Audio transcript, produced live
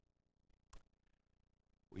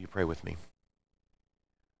Will you pray with me?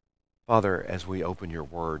 Father, as we open your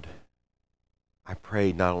word, I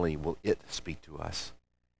pray not only will it speak to us,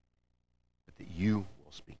 but that you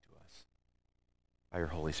will speak to us by your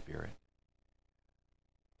Holy Spirit.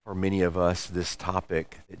 For many of us, this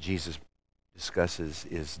topic that Jesus discusses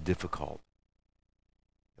is difficult,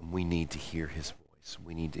 and we need to hear his voice.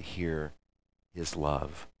 We need to hear his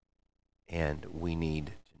love, and we need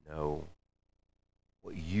to know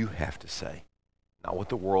what you have to say. Not what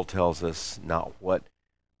the world tells us, not what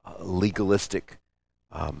legalistic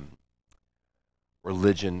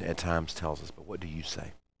religion at times tells us, but what do you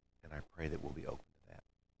say? And I pray that we'll be open to that.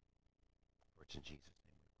 For it's in Jesus'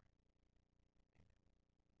 name we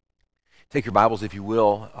pray. Take your Bibles, if you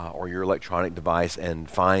will, or your electronic device, and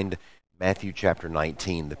find Matthew chapter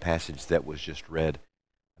 19, the passage that was just read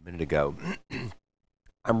a minute ago.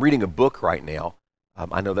 I'm reading a book right now.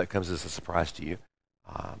 I know that comes as a surprise to you.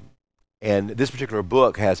 And this particular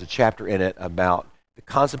book has a chapter in it about the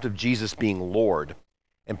concept of Jesus being Lord,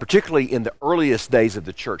 and particularly in the earliest days of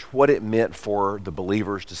the church, what it meant for the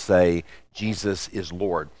believers to say Jesus is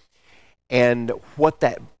Lord, and what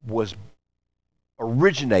that was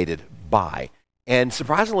originated by. And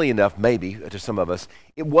surprisingly enough, maybe to some of us,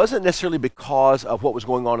 it wasn't necessarily because of what was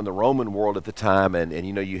going on in the Roman world at the time, and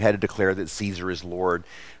you had to declare that Caesar is Lord.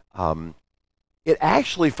 It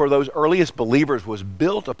actually, for those earliest believers, was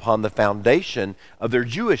built upon the foundation of their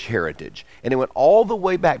Jewish heritage. And it went all the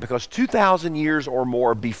way back, because 2,000 years or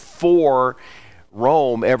more before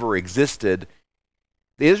Rome ever existed,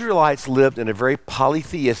 the Israelites lived in a very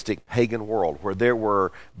polytheistic pagan world where there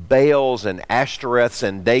were Baals and Ashtoreths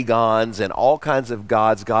and Dagons and all kinds of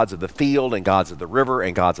gods, gods of the field and gods of the river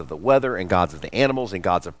and gods of the weather and gods of the animals and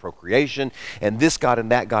gods of procreation and this god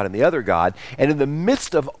and that god and the other god. And in the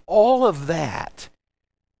midst of all of that,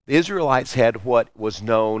 the Israelites had what was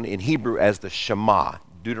known in Hebrew as the Shema,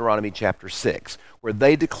 Deuteronomy chapter 6, where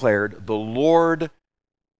they declared, "The Lord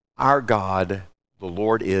our God, the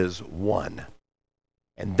Lord is one."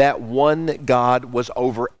 And that one God was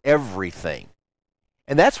over everything.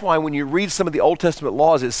 And that's why when you read some of the Old Testament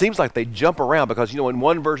laws, it seems like they jump around, because, in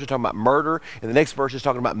one verse it's talking about murder, and the next verse is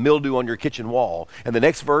talking about mildew on your kitchen wall, and the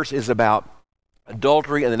next verse is about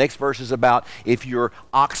adultery, and the next verse is about if your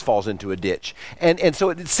ox falls into a ditch. And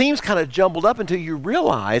so it seems kind of jumbled up until you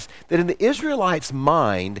realize that in the Israelites'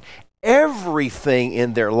 mind, everything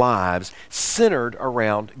in their lives centered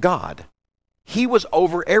around God. He was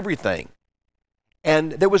over everything.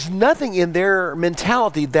 And there was nothing in their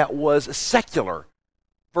mentality that was secular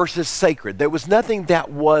versus sacred. There was nothing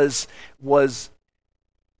that was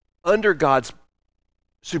under God's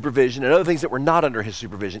supervision and other things that were not under his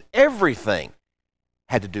supervision. Everything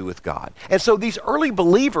had to do with God. And so these early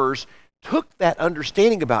believers took that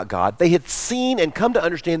understanding about God. They had seen and come to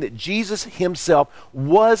understand that Jesus himself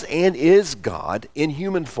was and is God in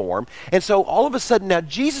human form. And so all of a sudden now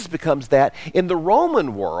Jesus becomes that in the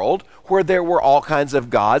Roman world, where there were all kinds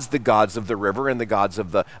of gods, the gods of the river and the gods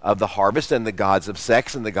of the harvest and the gods of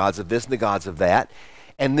sex and the gods of this and the gods of that.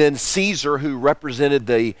 And then Caesar, who represented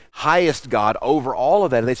the highest God over all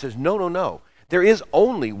of that. And they says, no. There is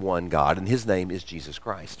only one God, and his name is Jesus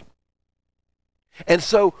Christ. And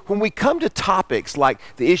so when we come to topics like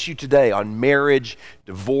the issue today on marriage,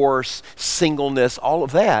 divorce, singleness, all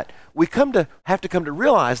of that, we have to come to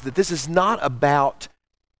realize that this is not about,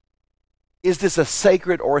 is this a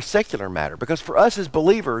sacred or a secular matter? Because for us as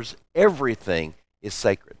believers, everything is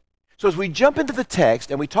sacred. So as we jump into the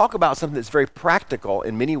text and we talk about something that's very practical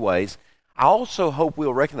in many ways, I also hope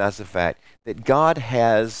we'll recognize the fact that God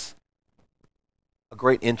has a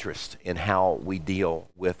great interest in how we deal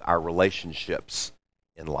with our relationships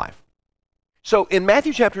in life. So in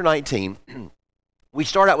Matthew chapter 19, we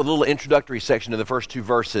start out with a little introductory section in the first two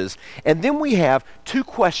verses, and then we have two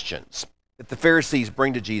questions that the Pharisees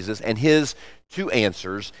bring to Jesus and his two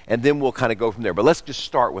answers, and then we'll kind of go from there. But let's just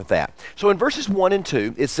start with that. So in verses 1 and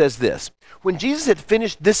 2, it says this: when Jesus had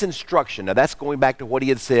finished this instruction, now that's going back to what he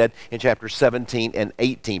had said in chapter 17 and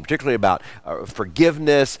 18, particularly about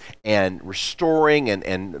forgiveness and restoring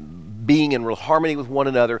and being in real harmony with one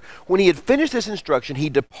another. When he had finished this instruction, he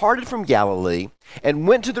departed from Galilee and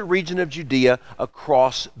went to the region of Judea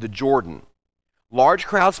across the Jordan. Large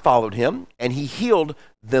crowds followed him, and he healed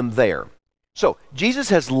them there. So Jesus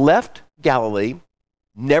has left Galilee,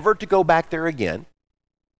 never to go back there again.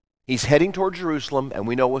 He's heading toward Jerusalem, and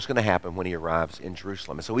we know what's going to happen when he arrives in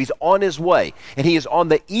Jerusalem. And so he's on his way, and he is on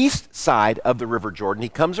the east side of the River Jordan. He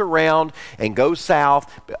comes around and goes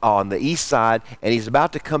south on the east side, and he's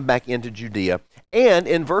about to come back into Judea. And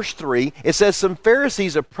in verse 3, it says some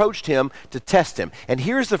Pharisees approached him to test him. And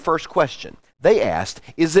here's the first question. They asked,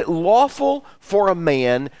 is it lawful for a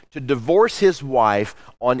man to divorce his wife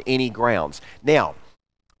on any grounds? Now,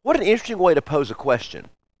 what an interesting way to pose a question.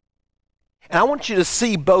 And I want you to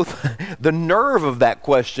see both the nerve of that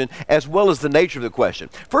question as well as the nature of the question.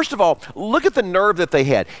 First of all, look at the nerve that they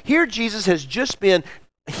had. Here Jesus has just been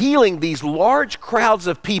healing these large crowds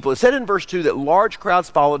of people. It said in verse 2 that large crowds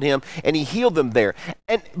followed him and he healed them there.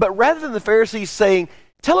 But rather than the Pharisees saying,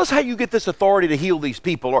 tell us how you get this authority to heal these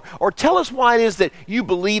people, or tell us why it is that you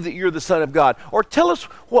believe that you're the Son of God, or tell us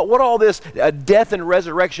what all this death and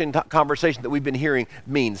resurrection conversation that we've been hearing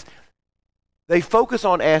means. They focus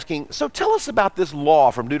on asking, so tell us about this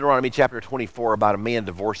law from Deuteronomy chapter 24 about a man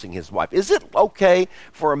divorcing his wife. Is it okay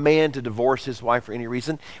for a man to divorce his wife for any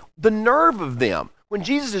reason? The nerve of them, when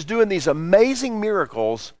Jesus is doing these amazing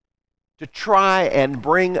miracles, to try and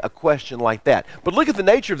bring a question like that. But look at the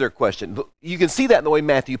nature of their question. You can see that in the way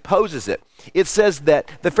Matthew poses it. It says that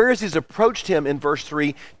the Pharisees approached him in verse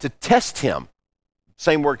 3 to test him.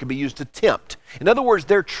 Same word could be used to tempt. In other words,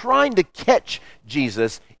 they're trying to catch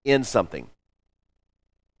Jesus in something.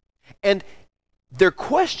 And their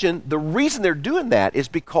question, the reason they're doing that is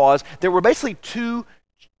because there were basically two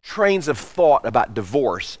trains of thought about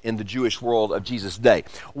divorce in the Jewish world of Jesus' day.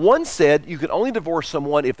 One said you could only divorce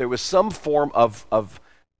someone if there was some form of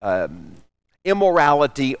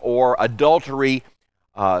immorality or adultery,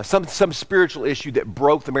 some spiritual issue that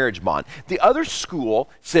broke the marriage bond. The other school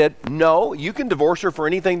said, no, you can divorce her for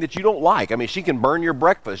anything that you don't like. I mean, she can burn your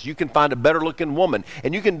breakfast. You can find a better-looking woman,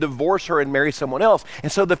 and you can divorce her and marry someone else.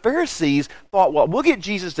 And so the Pharisees thought, well, we'll get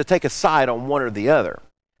Jesus to take a side on one or the other.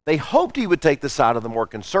 They hoped he would take the side of the more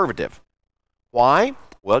conservative. Why?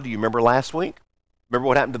 Well, do you remember last week? Remember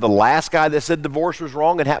what happened to the last guy that said divorce was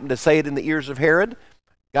wrong and happened to say it in the ears of Herod?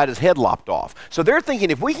 Got his head lopped off. So they're thinking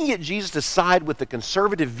if we can get Jesus to side with the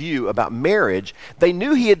conservative view about marriage, they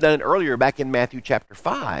knew he had done it earlier back in Matthew chapter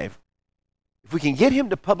 5. If we can get him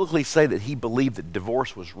to publicly say that he believed that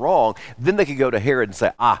divorce was wrong, then they could go to Herod and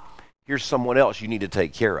say, here's someone else you need to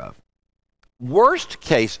take care of. Worst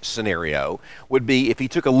case scenario would be if he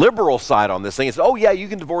took a liberal side on this thing and said, oh yeah, you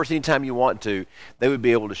can divorce anytime you want to, they would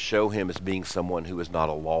be able to show him as being someone who is not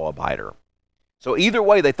a law abider. So either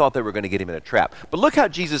way, they thought they were going to get him in a trap. But look how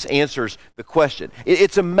Jesus answers the question.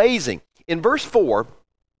 It's amazing. In verse 4,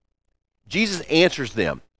 Jesus answers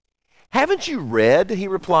them. Haven't you read, he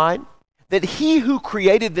replied, that he who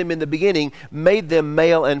created them in the beginning made them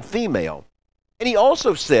male and female? And he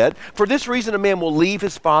also said, for this reason a man will leave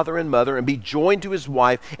his father and mother and be joined to his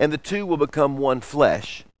wife, and the two will become one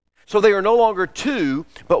flesh. So they are no longer two,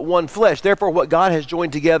 but one flesh. Therefore, what God has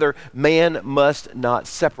joined together, man must not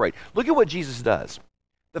separate. Look at what Jesus does.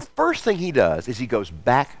 The first thing he does is he goes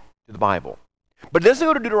back to the Bible. But he doesn't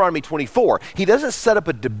go to Deuteronomy 24. He doesn't set up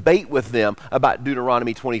a debate with them about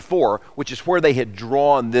Deuteronomy 24, which is where they had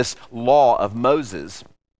drawn this law of Moses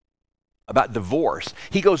about divorce.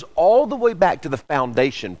 He goes all the way back to the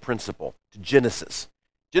foundation principle, to Genesis.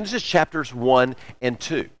 Genesis chapters 1 and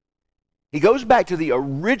 2. He goes back to the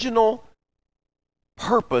original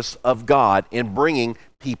purpose of God in bringing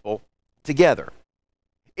people together.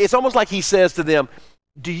 It's almost like he says to them,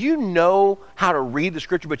 do you know how to read the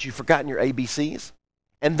scripture, but you've forgotten your ABCs?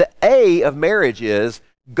 And the A of marriage is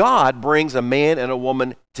God brings a man and a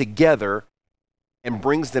woman together and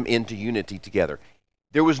brings them into unity together.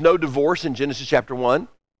 There was no divorce in Genesis chapter 1,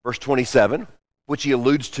 verse 27, which he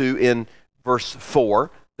alludes to in verse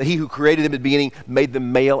 4, that he who created them at the beginning made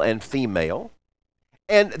them male and female.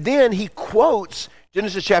 And then he quotes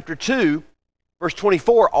Genesis chapter 2, verse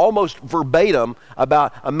 24, almost verbatim,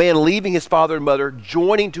 about a man leaving his father and mother,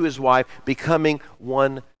 joining to his wife, becoming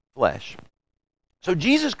one flesh. So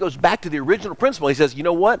Jesus goes back to the original principle. He says, you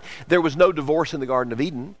know what? There was no divorce in the Garden of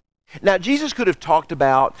Eden. Now, Jesus could have talked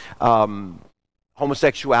about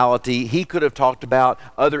homosexuality. He could have talked about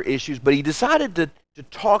other issues, but he decided to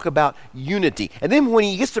talk about unity. And then when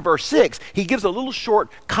he gets to verse 6, he gives a little short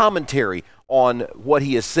commentary on what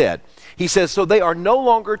he has said. He says, so they are no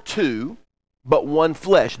longer two, but one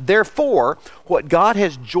flesh. Therefore, what God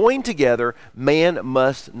has joined together, man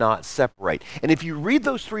must not separate. And if you read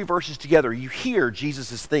those three verses together, you hear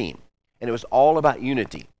Jesus' theme. And it was all about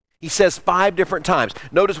unity. He says 5 different times.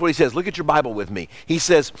 Notice what he says. Look at your Bible with me. He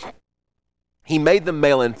says, he made them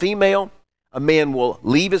male and female. A man will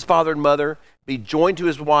leave his father and mother, be joined to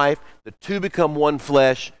his wife. The two become one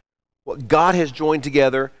flesh. What God has joined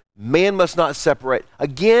together, man must not separate.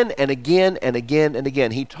 Again and again and again and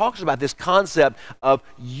again. He talks about this concept of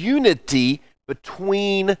unity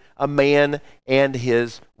between a man and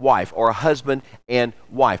his wife, or a husband and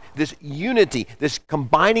wife. This unity, this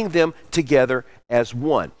combining them together as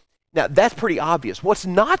one. Now, that's pretty obvious. What's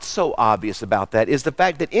not so obvious about that is the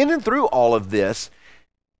fact that in and through all of this,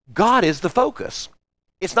 God is the focus.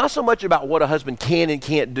 It's not so much about what a husband can and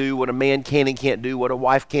can't do, what a man can and can't do, what a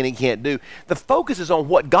wife can and can't do. The focus is on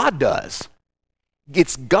what God does.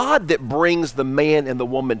 It's God that brings the man and the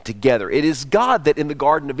woman together. It is God that in the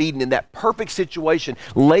Garden of Eden, in that perfect situation,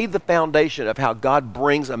 laid the foundation of how God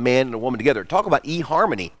brings a man and a woman together. Talk about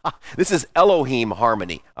eHarmony. This is Elohim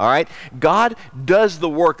harmony, all right? God does the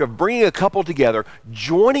work of bringing a couple together,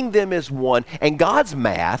 joining them as one, and God's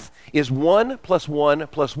math is 1 + 1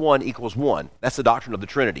 + 1 = 1. That's the doctrine of the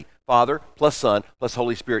Trinity. Father plus Son plus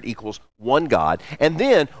Holy Spirit equals one God. And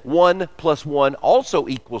then 1 + 1 also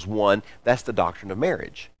equals 1. That's the doctrine of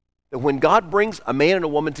marriage. That when God brings a man and a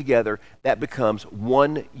woman together, that becomes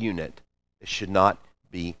one unit that should not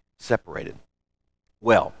be separated.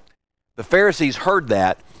 Well, the Pharisees heard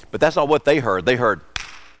that, but that's not what they heard. They heard,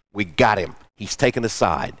 we got him. He's taken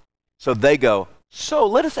aside. So they go, so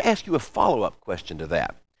let us ask you a follow-up question to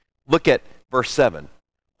that. Look at verse 7.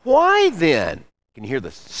 Why then? Can you hear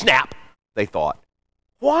the snap? They thought.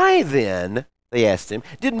 Why then, they asked him,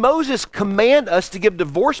 did Moses command us to give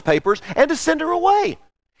divorce papers and to send her away?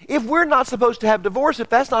 If we're not supposed to have divorce, if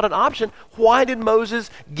that's not an option, why did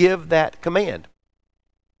Moses give that command?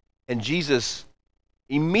 And Jesus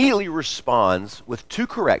immediately responds with 2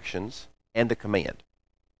 corrections and a command.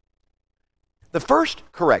 The first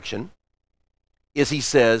correction is he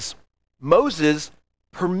says, Moses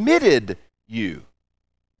permitted you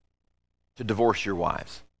to divorce your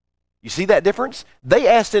wives. You see that difference? They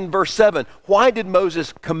asked in verse 7, why did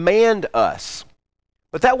Moses command us?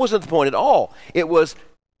 But that wasn't the point at all. It was,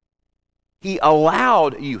 he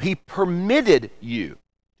allowed you, he permitted you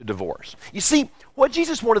to divorce. You see, what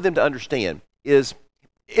Jesus wanted them to understand is,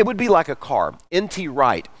 it would be like a car. N.T.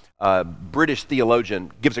 Wright, a British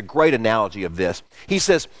theologian, gives a great analogy of this. He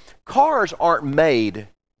says, cars aren't made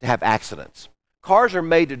to have accidents. Cars are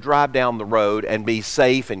made to drive down the road and be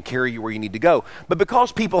safe and carry you where you need to go. But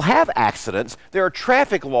because people have accidents, there are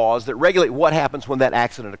traffic laws that regulate what happens when that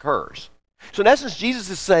accident occurs. So in essence, Jesus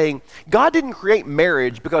is saying, God didn't create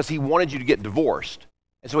marriage because he wanted you to get divorced.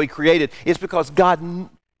 And so he created, it's because God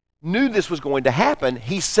knew this was going to happen.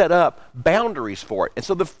 He set up boundaries for it. And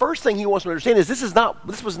so the first thing he wants to understand is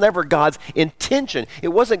this was never God's intention. It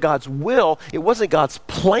wasn't God's will. It wasn't God's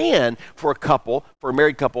plan for a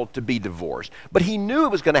married couple to be divorced. But he knew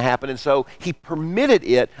it was going to happen, and so he permitted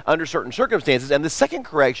it under certain circumstances. And the second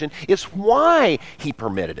correction is why he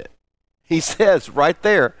permitted it. He says right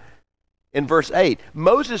there in verse 8,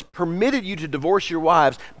 Moses permitted you to divorce your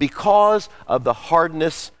wives because of the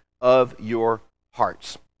hardness of your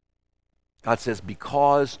hearts. God says,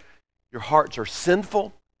 because your hearts are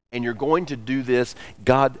sinful and you're going to do this,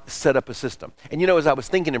 God set up a system. And you know, as I was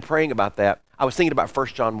thinking and praying about that, I was thinking about 1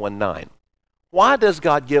 John 1:9. Why does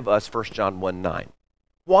God give us 1 John 1:9?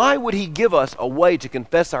 Why would he give us a way to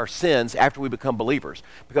confess our sins after we become believers?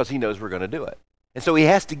 Because he knows we're going to do it. And so he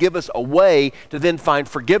has to give us a way to then find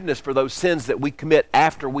forgiveness for those sins that we commit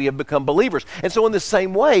after we have become believers. And so in the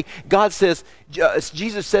same way, God says,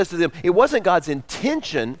 Jesus says to them, it wasn't God's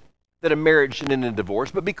intention that a marriage should end in divorce,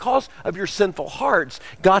 but because of your sinful hearts,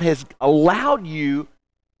 God has allowed you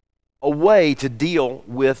a way to deal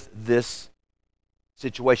with this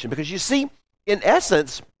situation. Because you see, in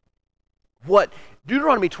essence, what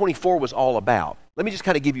Deuteronomy 24 was all about, let me just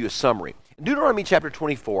kind of give you a summary. In Deuteronomy chapter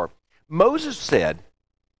 24, Moses said,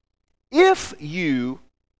 if you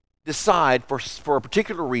decide for a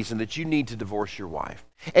particular reason that you need to divorce your wife,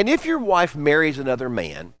 and if your wife marries another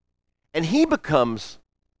man, and he becomes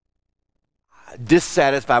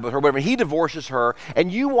dissatisfied with her, whatever, he divorces her, and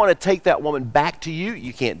you want to take that woman back to you,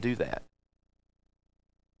 you can't do that.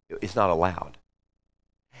 It's not allowed.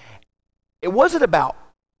 It wasn't about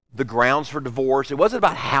the grounds for divorce. It wasn't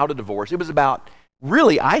about how to divorce. It was about,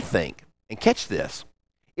 really, I think, and catch this,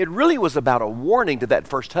 it really was about a warning to that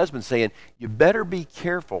first husband saying, you better be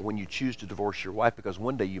careful when you choose to divorce your wife because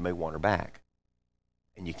one day you may want her back,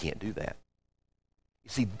 and you can't do that. You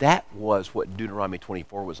see, that was what Deuteronomy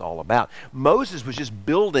 24 was all about. Moses was just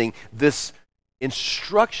building this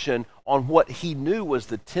instruction on what he knew was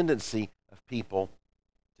the tendency of people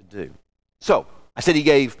to do. So, I said he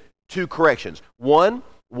gave 2 corrections. One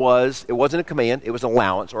was, it wasn't a command, it was an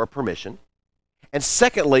allowance or a permission. And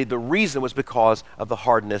secondly, the reason was because of the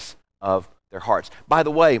hardness of their hearts. By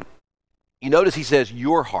the way, you notice he says,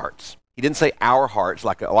 your hearts. He didn't say our hearts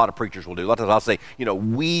like a lot of preachers will do. A lot of times I'll say,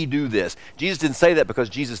 we do this. Jesus didn't say that because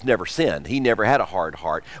Jesus never sinned. He never had a hard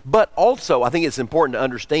heart. But also, I think it's important to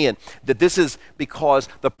understand that this is because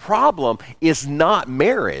the problem is not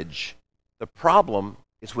marriage. The problem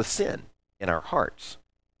is with sin in our hearts.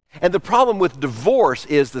 And the problem with divorce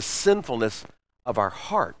is the sinfulness of our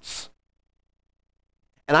hearts.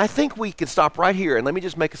 And I think we can stop right here, and let me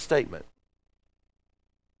just make a statement.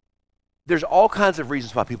 There's all kinds of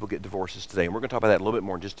reasons why people get divorces today, and we're going to talk about that a little bit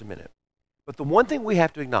more in just a minute. But the one thing we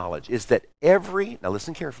have to acknowledge is that now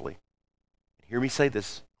listen carefully, hear me say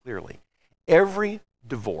this clearly, every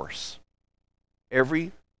divorce,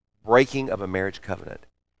 every breaking of a marriage covenant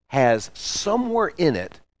has somewhere in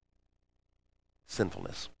it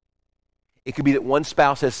sinfulness. It could be that one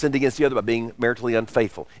spouse has sinned against the other by being maritally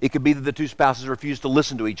unfaithful. It could be that the two spouses refuse to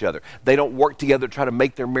listen to each other. They don't work together to try to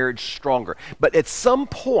make their marriage stronger. But at some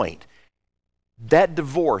point, that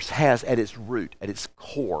divorce has at its root, at its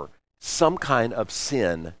core, some kind of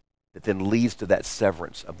sin that then leads to that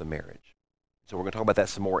severance of the marriage. So we're going to talk about that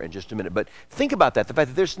some more in just a minute. But think about that, the fact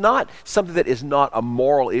that there's not something that is not a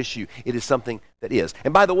moral issue. It is something that is.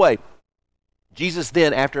 And by the way, Jesus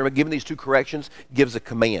then, after giving these two corrections, gives a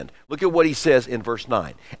command. Look at what he says in verse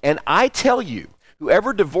 9. And I tell you,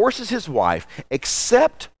 whoever divorces his wife,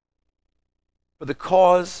 except for the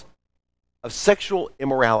cause of sexual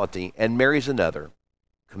immorality and marries another,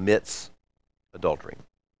 commits adultery.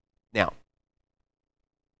 Now,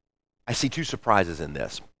 I see two surprises in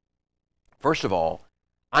this. First of all,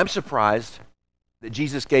 I'm surprised that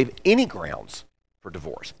Jesus gave any grounds for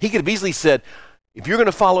divorce. He could have easily said, if you're going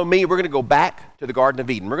to follow me, we're going to go back to the Garden of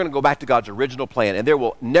Eden. We're going to go back to God's original plan, and there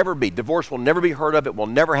will never be, divorce will never be heard of, it will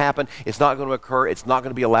never happen, it's not going to occur, it's not going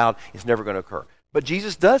to be allowed, it's never going to occur. But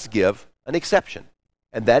Jesus does give an exception,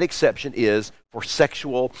 and that exception is for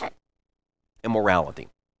sexual immorality.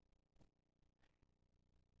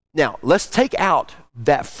 Now, let's take out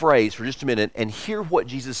that phrase for just a minute and hear what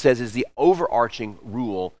Jesus says is the overarching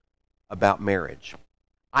rule about marriage.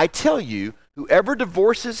 I tell you, whoever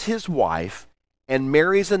divorces his wife and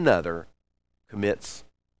marries another commits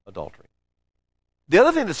adultery. The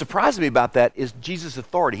other thing that surprised me about that is Jesus'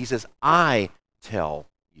 authority. He says, I tell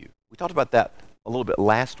you. We talked about that a little bit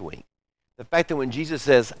last week. The fact that when Jesus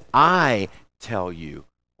says, I tell you,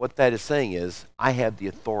 what that is saying is, I have the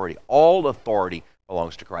authority. All authority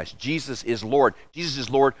belongs to Christ. Jesus is Lord. Jesus is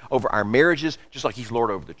Lord over our marriages, just like he's Lord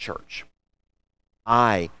over the church.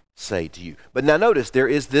 I say to you. But now notice, there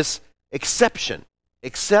is this exception,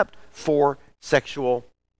 except for sexual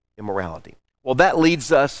immorality. Well, that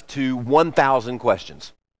leads us to 1,000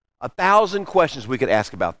 questions. 1,000 questions we could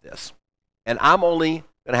ask about this. And I'm only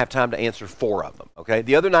going to have time to answer 4 of them, okay?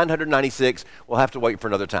 The other 996, we'll have to wait for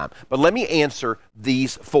another time. But let me answer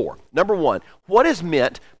these 4. Number 1, what is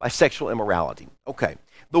meant by sexual immorality? Okay,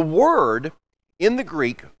 the word in the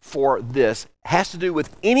Greek for this has to do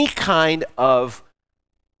with any kind of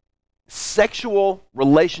sexual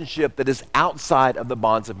relationship that is outside of the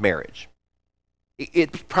bonds of marriage.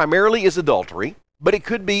 It primarily is adultery, but it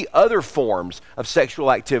could be other forms of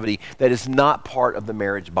sexual activity that is not part of the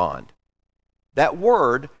marriage bond. That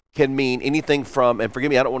word can mean anything from, and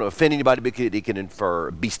forgive me, I don't want to offend anybody, but it can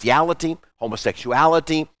infer bestiality,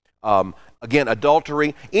 homosexuality, again,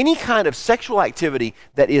 adultery, any kind of sexual activity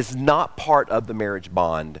that is not part of the marriage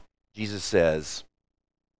bond, Jesus says,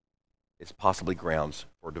 is possibly grounds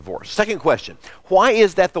for divorce. Second question, why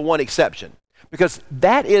is that the one exception? Because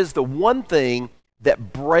that is the one thing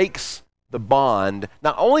that breaks the bond,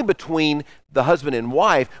 not only between the husband and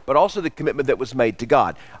wife, but also the commitment that was made to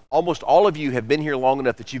God. Almost all of you have been here long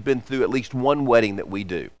enough that you've been through at least one wedding that we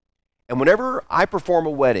do. And whenever I perform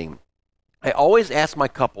a wedding, I always ask my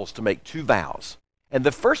couples to make 2 vows. And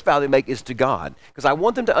the first vow they make is to God, because I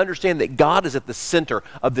want them to understand that God is at the center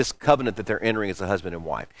of this covenant that they're entering as a husband and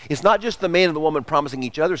wife. It's not just the man and the woman promising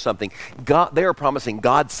each other something. They are promising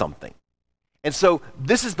God something. And so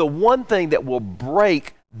this is the one thing that will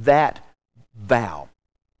break that vow,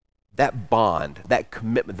 that bond, that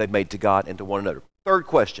commitment they've made to God and to one another. Third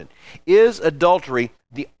question, is adultery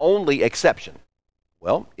the only exception?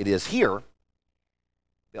 Well, it is here.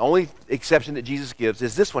 The only exception that Jesus gives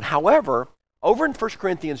is this one. However, over in 1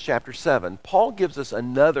 Corinthians chapter 7, Paul gives us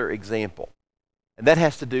another example, and that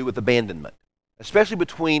has to do with abandonment, especially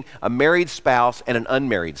between a married spouse and an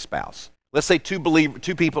unmarried spouse. Let's say two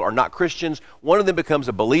people are not Christians. One of them becomes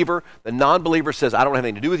a believer. The non-believer says, I don't have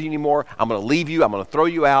anything to do with you anymore. I'm going to leave you. I'm going to throw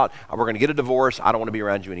you out. We're going to get a divorce. I don't want to be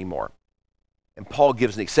around you anymore. And Paul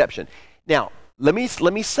gives an exception. Now, let me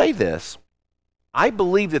say this. I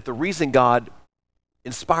believe that the reason God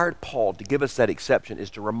inspired Paul to give us that exception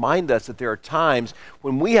is to remind us that there are times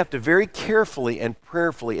when we have to very carefully and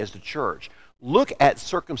prayerfully as the church look at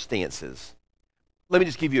circumstances. Let me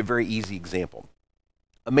just give you a very easy example.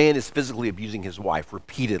 A man is physically abusing his wife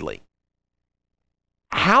repeatedly.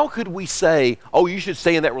 How could we say, oh, you should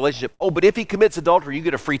stay in that relationship. Oh, but if he commits adultery, you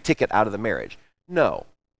get a free ticket out of the marriage? No.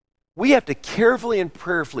 we have to carefully and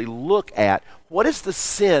prayerfully look at what is the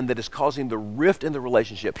sin that is causing the rift in the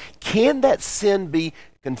relationship. Can that sin be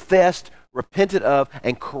confessed, repented of,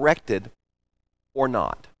 and corrected or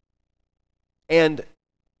not? And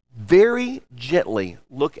very gently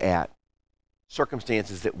look at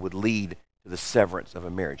circumstances that would lead to the severance of a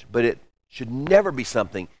marriage. But it should never be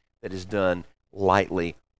something that is done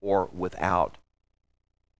lightly or without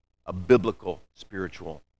a biblical,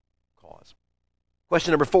 spiritual cause.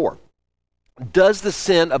 Question number 4. Does the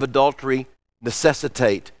sin of adultery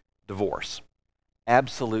necessitate divorce?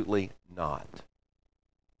 Absolutely not.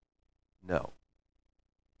 No.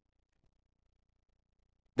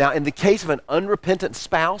 Now, in the case of an unrepentant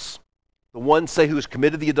spouse, the one, say, who has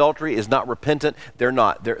committed the adultery is not repentant. They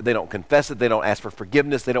don't confess it. They don't ask for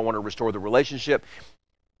forgiveness. They don't want to restore the relationship.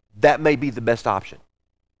 That may be the best option.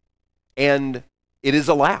 And it is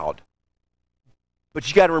allowed. But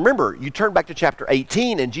you got to remember, you turn back to chapter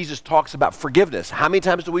 18 and Jesus talks about forgiveness. How many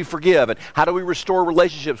times do we forgive? And how do we restore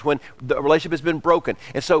relationships when the relationship has been broken?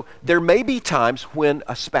 And so there may be times when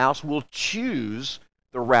a spouse will choose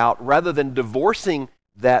the route rather than divorcing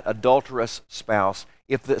that adulterous spouse.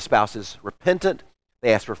 If the spouse is repentant,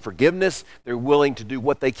 they ask for forgiveness, they're willing to do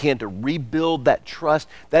what they can to rebuild that trust.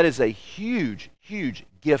 That is a huge, huge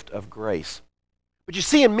gift of grace. But you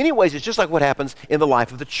see, in many ways, it's just like what happens in the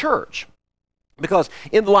life of the church. Because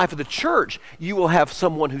in the life of the church, you will have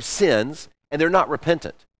someone who sins and they're not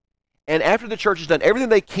repentant. And after the church has done everything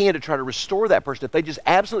they can to try to restore that person, if they just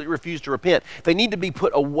absolutely refuse to repent, they need to be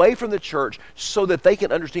put away from the church so that they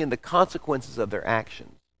can understand the consequences of their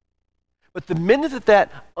actions. But the minute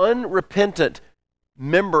that unrepentant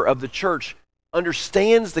member of the church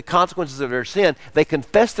understands the consequences of their sin, they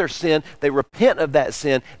confess their sin, they repent of that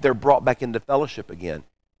sin, they're brought back into fellowship again.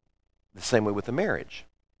 The same way with the marriage.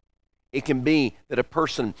 It can be that a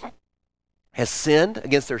person has sinned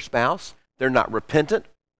against their spouse, they're not repentant,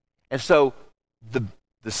 and so the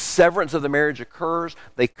severance of the marriage occurs,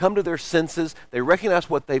 they come to their senses, they recognize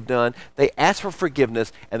what they've done, they ask for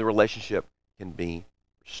forgiveness, and the relationship can be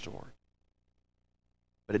restored.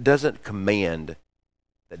 But it doesn't command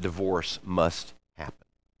that divorce must happen.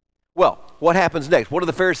 Well, what happens next? What do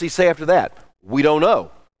the Pharisees say after that? We don't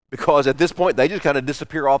know, because at this point they just kind of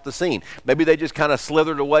disappear off the scene. Maybe they just kind of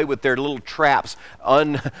slithered away with their little traps,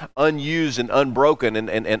 unused and unbroken and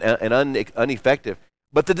ineffective.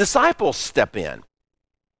 But the disciples step in,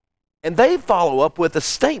 and they follow up with a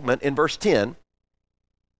statement in verse 10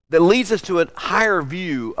 that leads us to a higher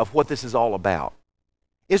view of what this is all about.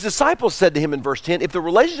 His disciples said to him in verse 10, if the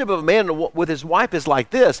relationship of a man with his wife is like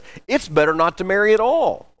this, it's better not to marry at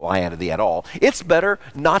all. Well, I added the at all. It's better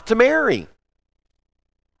not to marry.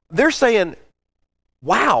 They're saying,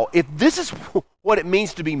 wow, if this is what it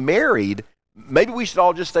means to be married, maybe we should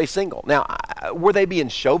all just stay single. Now, were they being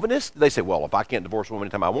chauvinist? They say, well, if I can't divorce a woman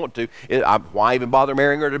anytime I want to, why even bother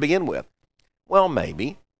marrying her to begin with? Well,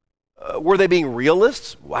 maybe. Were they being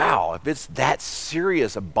realists? Wow, if it's that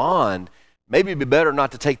serious a bond, maybe it'd be better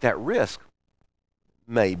not to take that risk.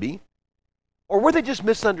 Maybe. Or were they just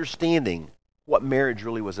misunderstanding what marriage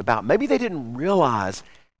really was about? Maybe they didn't realize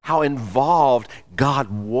how involved God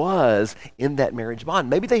was in that marriage bond.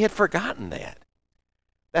 Maybe they had forgotten that.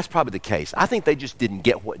 That's probably the case. I think they just didn't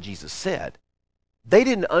get what Jesus said. They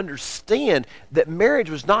didn't understand that marriage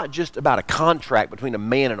was not just about a contract between a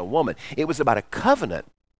man and a woman. It was about a covenant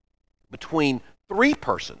between three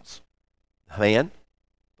persons: the man,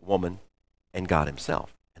 the woman, and God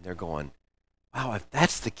himself. And they're going, wow, if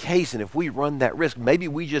that's the case and if we run that risk, maybe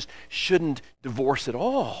we just shouldn't divorce at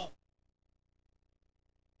all.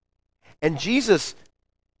 And Jesus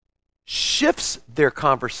shifts their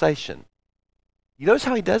conversation. You notice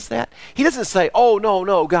how he does that? He doesn't say, oh,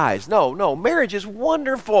 no, guys, no, marriage is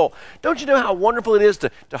wonderful. Don't you know how wonderful it is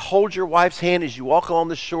to hold your wife's hand as you walk along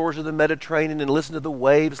the shores of the Mediterranean and listen to the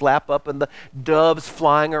waves lap up and the doves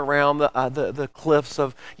flying around the cliffs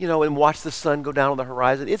of, and watch the sun go down on the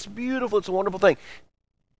horizon. It's beautiful. It's a wonderful thing.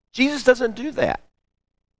 Jesus doesn't do that.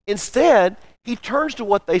 Instead, he turns to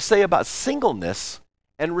what they say about singleness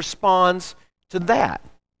and responds to that.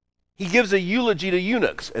 He gives a eulogy to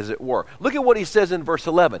eunuchs, as it were. Look at what he says in verse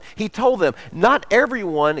 11. He told them, not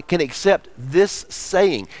everyone can accept this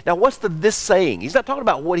saying. Now, what's this saying? He's not talking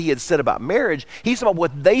about what he had said about marriage. He's talking about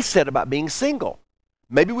what they said about being single.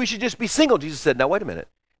 Maybe we should just be single. Jesus said, now, wait a minute.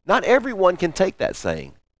 Not everyone can take that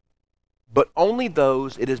saying, but only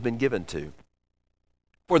those it has been given to.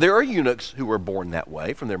 For there are eunuchs who were born that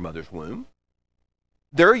way from their mother's womb.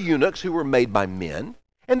 There are eunuchs who were made by men.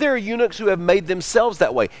 And there are eunuchs who have made themselves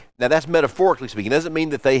that way. Now, that's metaphorically speaking. It doesn't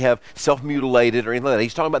mean that they have self-mutilated or anything like that.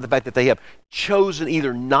 He's talking about the fact that they have chosen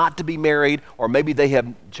either not to be married, or maybe they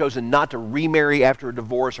have chosen not to remarry after a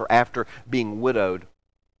divorce or after being widowed,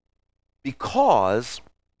 because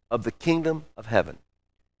of the kingdom of heaven.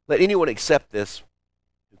 Let anyone accept this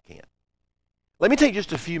who can. Let me take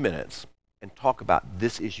just a few minutes and talk about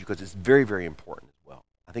this issue, because it's very, very important as well.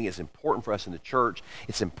 I think it's important for us in the church.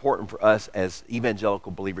 It's important for us as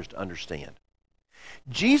evangelical believers to understand.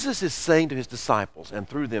 Jesus is saying to his disciples, and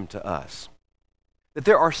through them to us, that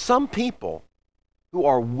there are some people who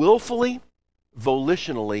are willfully,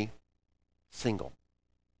 volitionally single.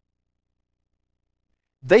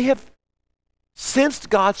 They have sensed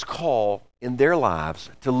God's call in their lives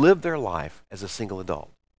to live their life as a single adult.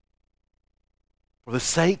 For the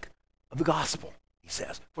sake of the gospel, he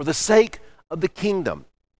says. For the sake of the kingdom.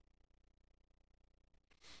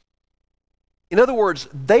 In other words,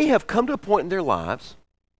 they have come to a point in their lives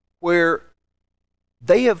where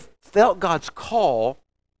they have felt God's call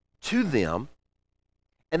to them,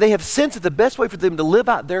 and they have sensed that the best way for them to live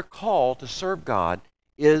out their call to serve God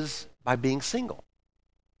is by being single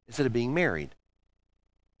instead of being married.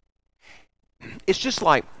 It's just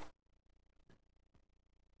like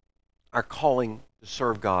our calling to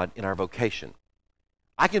serve God in our vocation.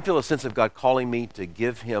 I can feel a sense of God calling me to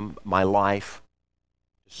give him my life,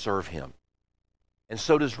 to serve him. And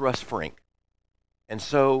so does Russ Frink. And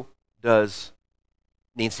so does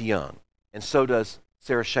Nancy Young. And so does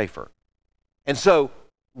Sarah Schaefer. And so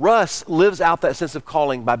Russ lives out that sense of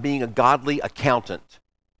calling by being a godly accountant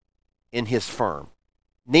in his firm.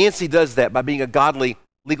 Nancy does that by being a godly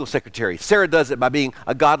legal secretary. Sarah does it by being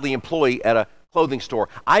a godly employee at a clothing store.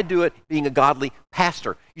 I do it being a godly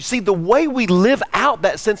pastor. You see, the way we live out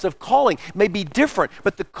that sense of calling may be different,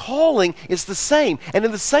 but the calling is the same. And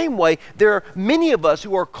in the same way, there are many of us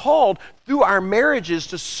who are called through our marriages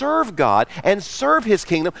to serve God and serve his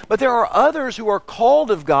kingdom, but there are others who are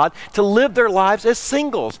called of God to live their lives as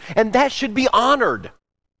singles, and that should be honored.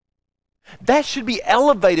 That should be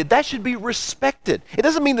elevated. That should be respected. It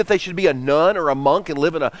doesn't mean that they should be a nun or a monk and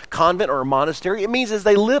live in a convent or a monastery. It means as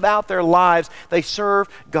they live out their lives, they serve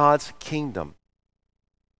God's kingdom.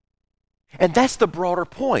 And that's the broader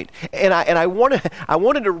point. And I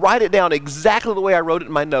wanted to write it down exactly the way I wrote it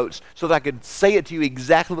in my notes so that I could say it to you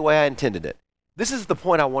exactly the way I intended it. This is the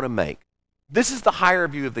point I want to make. This is the higher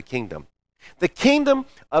view of the kingdom. The kingdom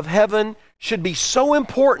of heaven should be so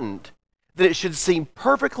important that it should seem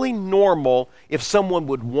perfectly normal if someone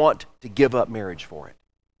would want to give up marriage for it.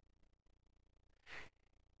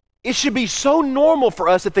 It should be so normal for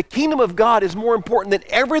us that the kingdom of God is more important than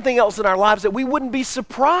everything else in our lives that we wouldn't be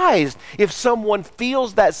surprised if someone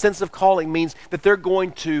feels that sense of calling means that they're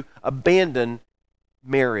going to abandon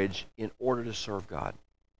marriage in order to serve God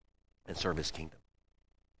and serve his kingdom.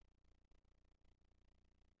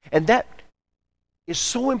 And that is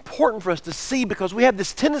so important for us to see, because we have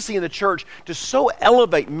this tendency in the church to so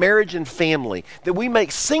elevate marriage and family that we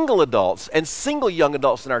make single adults and single young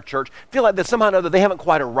adults in our church feel like that somehow or another they haven't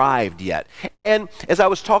quite arrived yet. And as I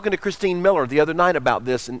was talking to Christine Miller the other night about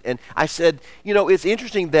this, and I said, you know, it's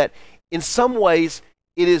interesting that in some ways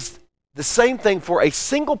it is the same thing for a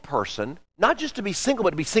single person, not just to be single,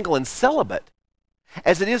 but to be single and celibate,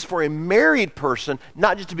 as it is for a married person,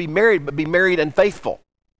 not just to be married, but be married and faithful.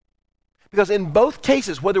 Because in both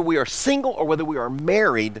cases, whether we are single or whether we are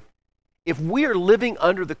married, if we are living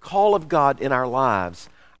under the call of God in our lives,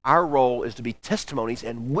 our role is to be testimonies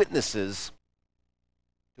and witnesses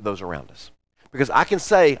to those around us. Because I can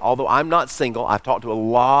say, although I'm not single, I've talked to a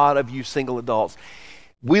lot of you single adults,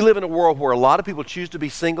 we live in a world where a lot of people choose to be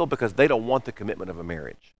single because they don't want the commitment of a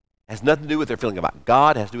marriage. It has nothing to do with their feeling about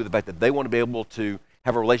God. It has to do with the fact that they want to be able to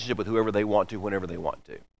have a relationship with whoever they want to, whenever they want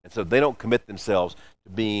to. And so they don't commit themselves to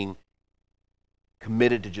being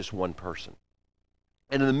committed to just one person.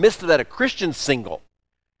 And in the midst of that, a Christian single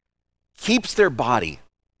keeps their body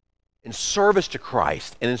in service to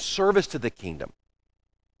Christ and in service to the kingdom.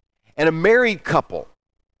 And a married couple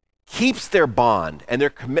keeps their bond and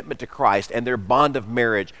their commitment to Christ and their bond of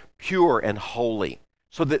marriage pure and holy,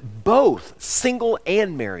 so that both single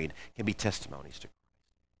and married can be testimonies to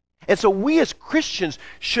Christ. And so we as Christians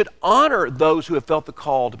should honor those who have felt the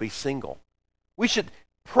call to be single. We should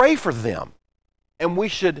pray for them. And we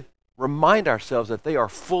should remind ourselves that they are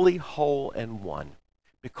fully whole and one,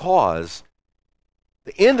 because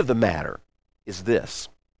the end of the matter is this,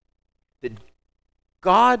 that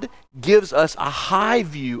God gives us a high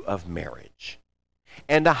view of marriage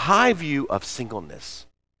and a high view of singleness,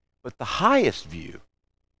 but the highest view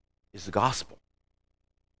is the gospel.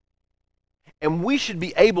 And we should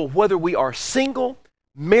be able, whether we are single,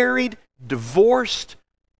 married, divorced,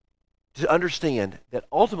 to understand that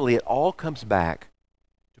ultimately it all comes back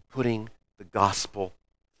to putting the gospel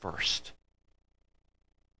first.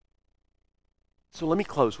 So let me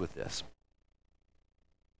close with this.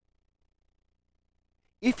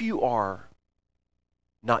 If you are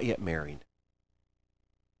not yet married,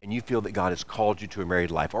 and you feel that God has called you to a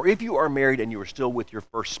married life, or if you are married and you are still with your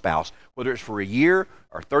first spouse, whether it's for a year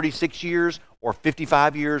or 36 years or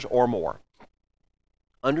 55 years or more,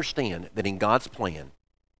 understand that in God's plan,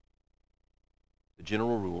 the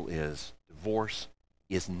general rule is divorce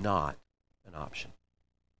is not an option.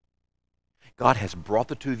 God has brought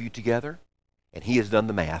the two of you together, and he has done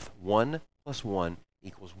the math. 1 + 1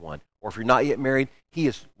 = 1. Or if you're not yet married, he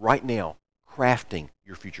is right now crafting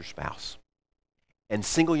your future spouse. And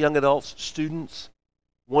single young adults, students,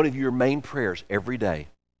 one of your main prayers every day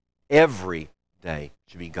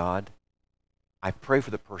should be, God, I pray for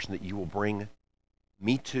the person that you will bring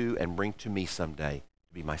me to and bring to me someday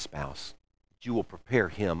to be my spouse. That you will prepare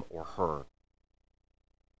him or her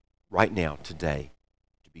right now, today,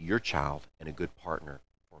 to be your child and a good partner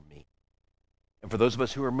for me. And for those of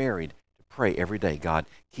us who are married, to pray every day, God,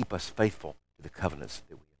 keep us faithful to the covenants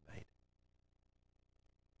that we have made.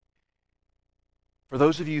 For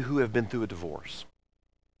those of you who have been through a divorce,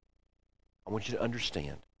 I want you to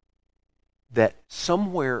understand that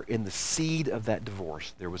somewhere in the seed of that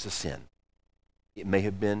divorce, there was a sin. It may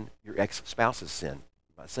have been your ex-spouse's sin.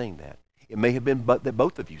 I'm not saying that. It may have been that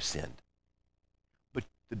both of you sinned. But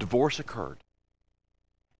the divorce occurred.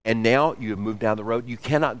 And now you have moved down the road. You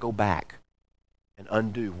cannot go back and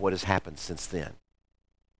undo what has happened since then.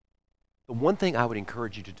 The one thing I would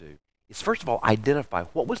encourage you to do is, first of all, identify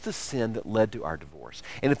what was the sin that led to our divorce.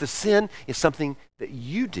 And if the sin is something that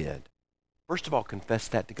you did, first of all, confess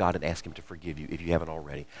that to God and ask him to forgive you if you haven't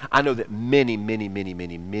already. I know that many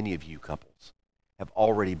of you couples have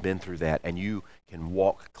already been through that, and you can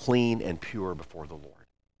walk clean and pure before the Lord.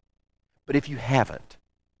 But if you haven't,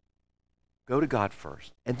 go to God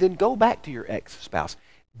first, and then go back to your ex-spouse.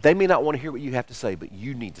 They may not want to hear what you have to say, but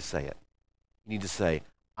you need to say it. You need to say,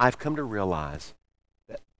 I've come to realize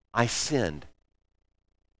that I sinned,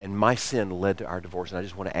 and my sin led to our divorce, and I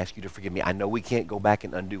just want to ask you to forgive me. I know we can't go back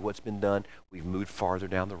and undo what's been done. We've moved farther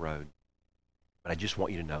down the road, but I just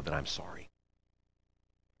want you to know that I'm sorry.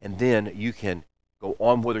 And then you can go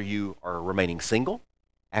on, whether you are remaining single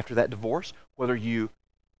after that divorce, whether you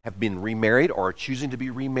have been remarried or are choosing to be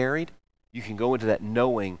remarried. You can go into that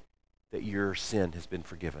knowing that your sin has been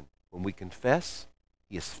forgiven. When we confess,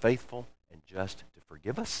 he is faithful and just to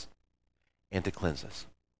forgive us and to cleanse us.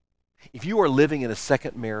 If you are living in a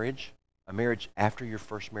second marriage, a marriage after your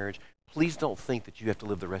first marriage, please don't think that you have to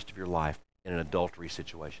live the rest of your life in an adultery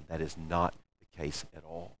situation. That is not the case at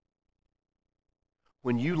all.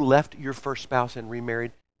 When you left your first spouse and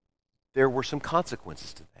remarried, there were some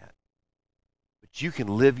consequences to that. But you can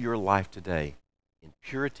live your life today in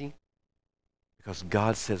purity, because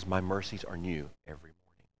God says, my mercies are new every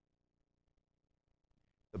morning.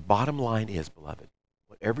 The bottom line is, beloved,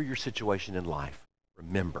 whatever your situation in life,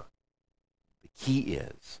 remember, the key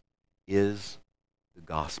is the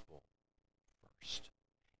gospel first.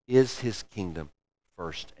 Is his kingdom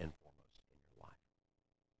first and foremost in your life?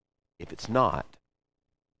 If it's not,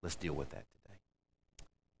 let's deal with that today.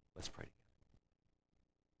 Let's pray together.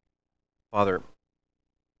 Father,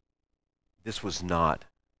 this was not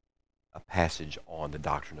a passage on the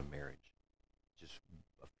doctrine of marriage, just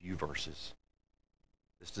a few verses.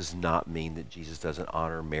 This does not mean that Jesus doesn't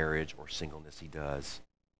honor marriage or singleness. He does.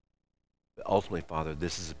 But ultimately, Father,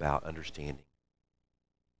 this is about understanding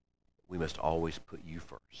that we must always put you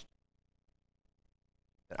first.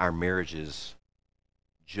 That our marriages,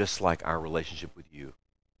 just like our relationship with you,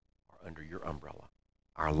 are under your umbrella.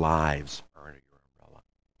 Our lives are under your umbrella.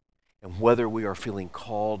 And whether we are feeling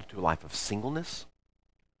called to a life of singleness,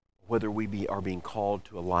 whether we are being called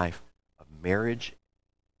to a life of marriage,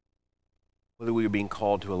 whether we are being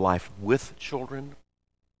called to a life with children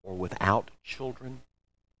or without children,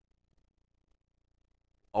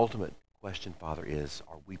 ultimate question, Father, is,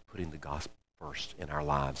 are we putting the gospel first in our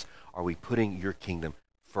lives? Are we putting your kingdom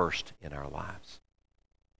first in our lives?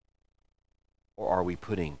 Or are we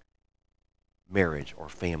putting marriage or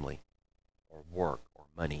family or work or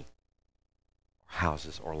money or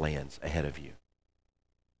houses or lands ahead of you?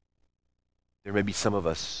 There may be some of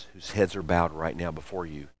us whose heads are bowed right now before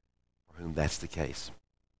you, for whom that's the case.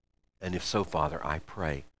 And if so, Father, I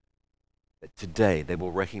pray that today they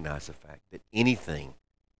will recognize the fact that anything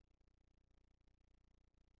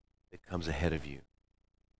that comes ahead of you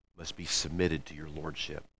must be submitted to your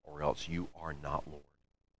lordship, or else you are not Lord.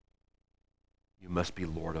 You must be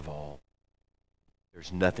Lord of all.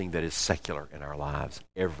 There's nothing that is secular in our lives.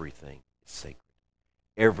 Everything is sacred.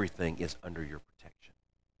 Everything is under your protection.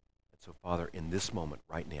 And so, Father, in this moment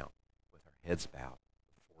right now, with our heads bowed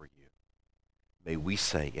before you, may we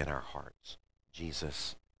say in our hearts,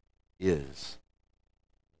 Jesus is.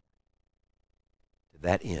 To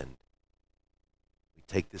that end, we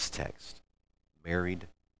take this text, married,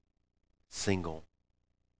 single,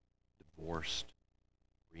 divorced,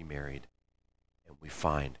 remarried, and we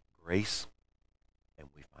find grace, and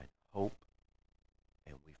we find hope,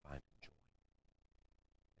 and we find joy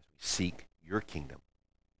as we seek your kingdom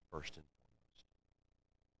first and foremost.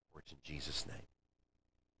 For it's in Jesus' name.